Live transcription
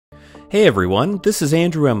Hey everyone, this is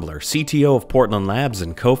Andrew Embler, CTO of Portland Labs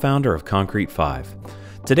and co-founder of Concrete 5.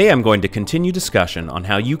 Today I'm going to continue discussion on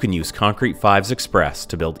how you can use Concrete 5's Express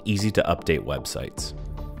to build easy-to-update websites.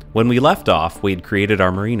 When we left off, we had created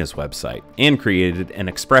our marinas website and created an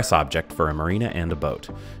Express object for a marina and a boat,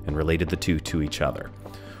 and related the two to each other.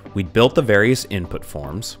 We'd built the various input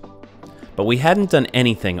forms, but we hadn't done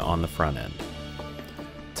anything on the front end.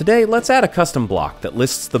 Today, let's add a custom block that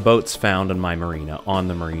lists the boats found in my marina on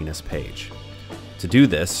the marinas page. To do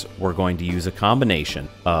this, we're going to use a combination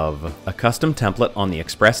of a custom template on the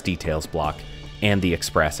Express details block and the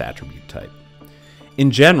Express attribute type. In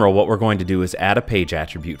general, what we're going to do is add a page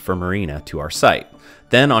attribute for marina to our site.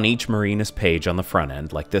 Then on each marina's page on the front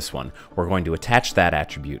end, like this one, we're going to attach that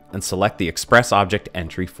attribute and select the Express object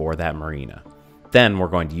entry for that marina. Then we're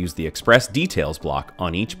going to use the Express details block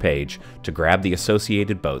on each page to grab the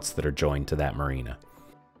associated boats that are joined to that marina.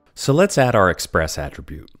 So let's add our Express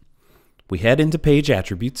attribute. We head into page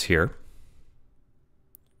attributes here.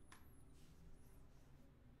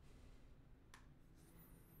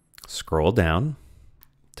 Scroll down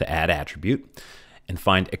to add attribute and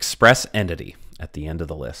find Express entity at the end of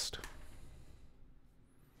the list.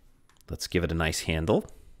 Let's give it a nice handle.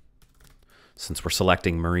 Since we're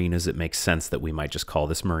selecting marinas, it makes sense that we might just call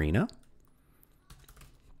this marina.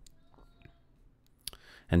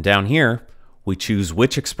 And down here, we choose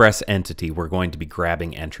which Express entity we're going to be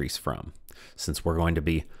grabbing entries from. Since we're going to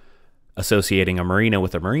be associating a marina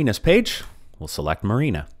with a marinas page, we'll select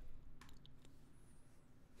marina.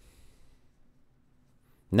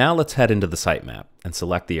 Now let's head into the sitemap and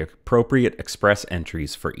select the appropriate Express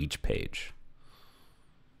entries for each page.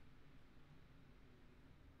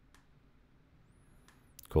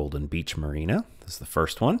 Golden Beach Marina is the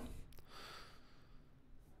first one.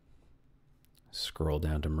 Scroll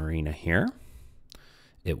down to Marina here.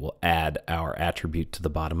 It will add our attribute to the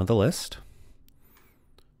bottom of the list.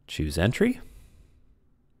 Choose entry.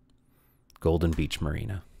 Golden Beach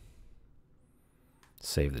Marina.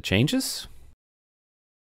 Save the changes.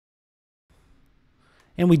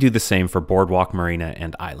 And we do the same for Boardwalk Marina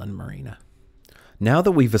and Island Marina. Now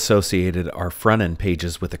that we've associated our front-end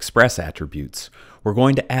pages with Express attributes, we're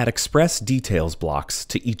going to add Express details blocks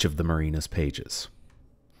to each of the marina's pages.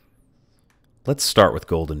 Let's start with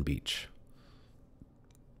Golden Beach.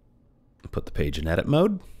 Put the page in edit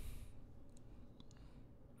mode.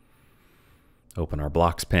 Open our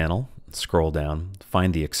blocks panel, scroll down,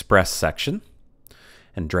 find the Express section,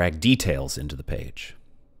 and drag details into the page.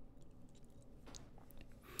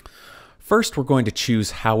 First, we're going to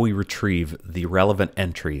choose how we retrieve the relevant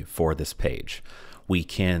entry for this page. We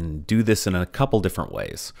can do this in a couple different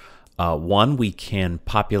ways. One, we can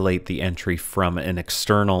populate the entry from an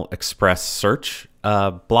external Express search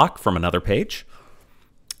block from another page.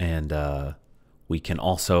 And we can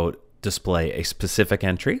also display a specific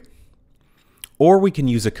entry. Or we can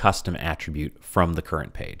use a custom attribute from the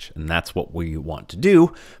current page. And that's what we want to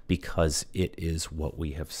do because it is what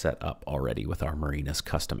we have set up already with our Marina's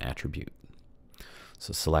custom attribute.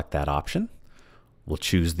 So select that option. We'll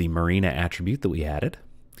choose the marina attribute that we added.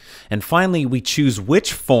 And finally, we choose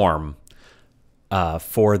which form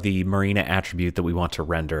for the marina attribute that we want to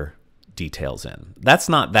render details in. That's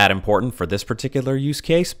not that important for this particular use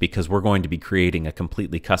case because we're going to be creating a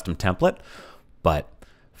completely custom template, but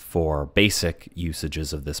for basic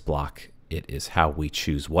usages of this block, it is how we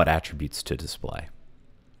choose what attributes to display.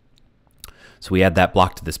 So we add that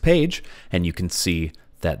block to this page, and you can see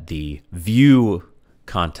that the view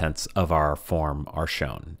contents of our form are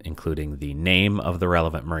shown, including the name of the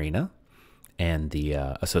relevant marina and the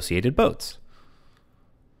associated boats.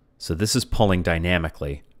 So this is pulling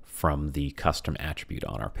dynamically from the custom attribute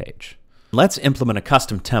on our page. Let's implement a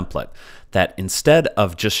custom template that instead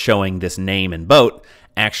of just showing this name and boat,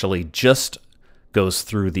 actually just goes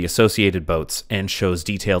through the associated boats and shows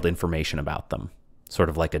detailed information about them, sort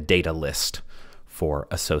of like a data list for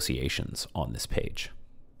associations on this page.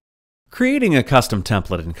 Creating a custom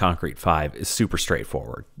template in Concrete 5 is super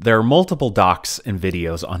straightforward. There are multiple docs and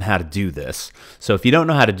videos on how to do this, so if you don't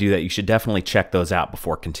know how to do that, you should definitely check those out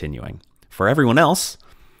before continuing. For everyone else,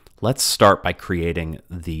 let's start by creating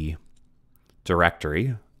the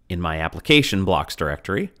directory in my application blocks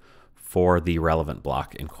directory for the relevant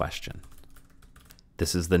block in question.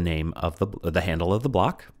 This is the name of the handle of the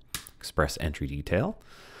block, Express entry detail.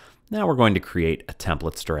 Now we're going to create a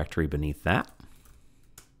templates directory beneath that.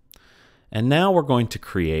 And now we're going to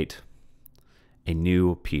create a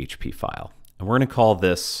new PHP file. And we're going to call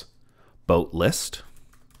this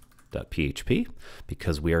boatlist.php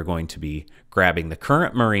because we are going to be grabbing the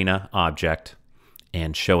current marina object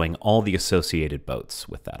and showing all the associated boats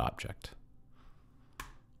with that object.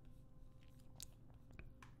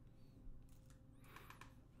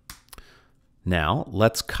 Now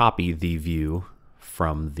let's copy the view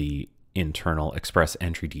from the internal Express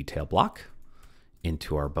entry detail block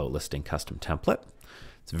into our boat listing custom template.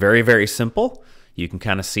 It's very, very simple. You can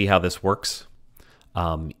kind of see how this works.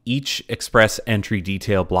 Each Express entry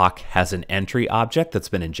detail block has an entry object that's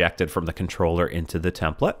been injected from the controller into the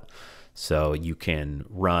template. So you can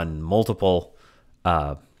run multiple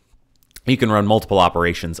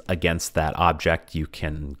operations against that object. You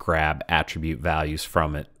can grab attribute values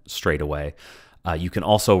from it straight away. You can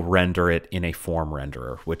also render it in a form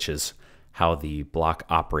renderer, which is how the block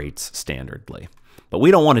operates standardly. But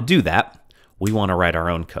we don't want to do that. We want to write our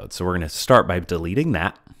own code. So we're going to start by deleting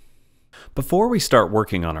that. Before we start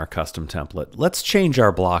working on our custom template, let's change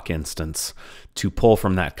our block instance to pull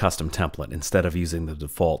from that custom template instead of using the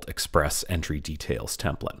default Express entry details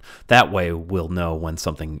template. That way we'll know when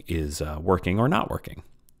something is working or not working.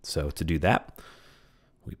 So to do that,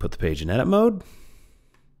 we put the page in edit mode,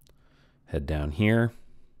 head down here,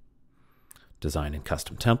 design and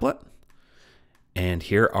custom template, and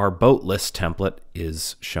here our boat list template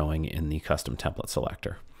is showing in the custom template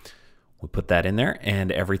selector. We put that in there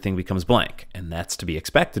and everything becomes blank. And that's to be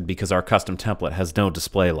expected because our custom template has no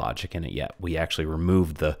display logic in it yet. We actually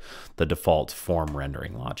removed the default form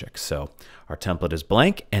rendering logic. So our template is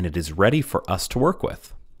blank and it is ready for us to work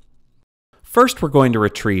with. First, we're going to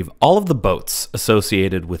retrieve all of the boats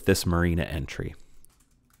associated with this marina entry.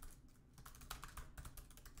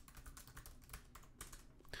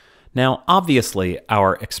 Now, obviously,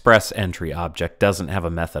 our Express entry object doesn't have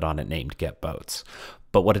a method on it named getBoats.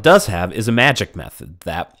 But what it does have is a magic method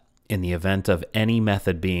that, in the event of any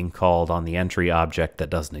method being called on the entry object that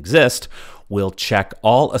doesn't exist, will check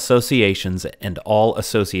all associations and all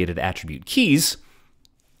associated attribute keys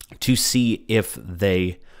to see if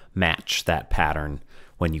they match that pattern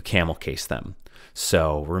when you camel case them.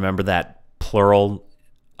 So remember that plural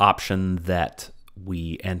option that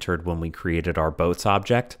we entered when we created our boats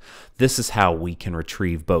object? This is how we can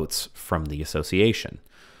retrieve boats from the association.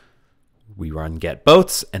 We run get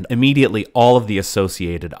boats and immediately all of the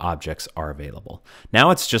associated objects are available. Now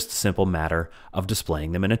it's just a simple matter of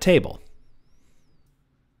displaying them in a table.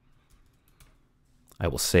 I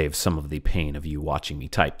will save some of the pain of you watching me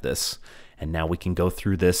type this, and now we can go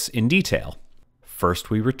through this in detail. First,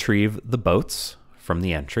 we retrieve the boats from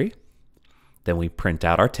the entry. Then we print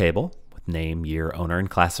out our table with name, year, owner, and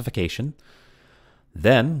classification.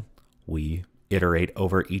 Then we iterate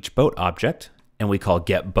over each boat object, and we call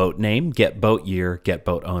get boat name, get boat year, get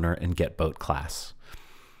boat owner, and get boat class.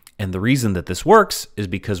 And the reason that this works is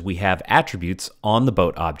because we have attributes on the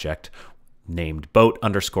boat object named boat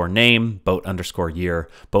underscore name, boat underscore year,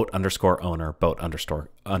 boat underscore owner, boat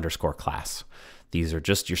underscore class. These are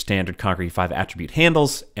just your standard Concrete 5 attribute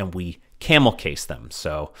handles, and we camel case them.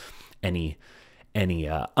 So any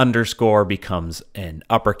underscore becomes an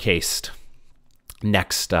uppercased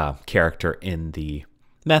next character in the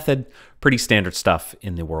method. Pretty standard stuff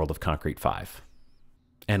in the world of Concrete 5.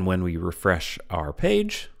 And when we refresh our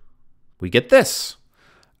page, we get this.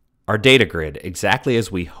 Our data grid, exactly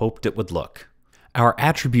as we hoped it would look. Our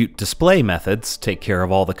attribute display methods take care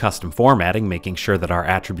of all the custom formatting, making sure that our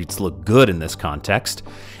attributes look good in this context.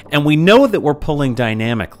 And we know that we're pulling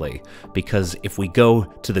dynamically because if we go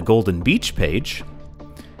to the Golden Beach page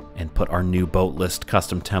and put our new boat list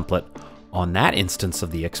custom template on that instance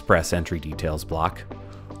of the Express entry details block,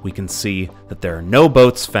 we can see that there are no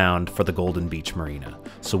boats found for the Golden Beach Marina.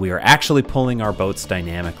 So we are actually pulling our boats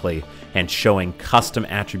dynamically and showing custom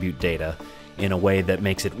attribute data in a way that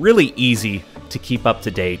makes it really easy to keep up to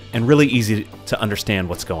date and really easy to understand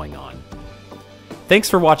what's going on. Thanks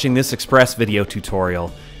for watching this Express video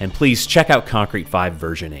tutorial, and please check out Concrete 5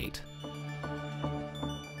 version 8.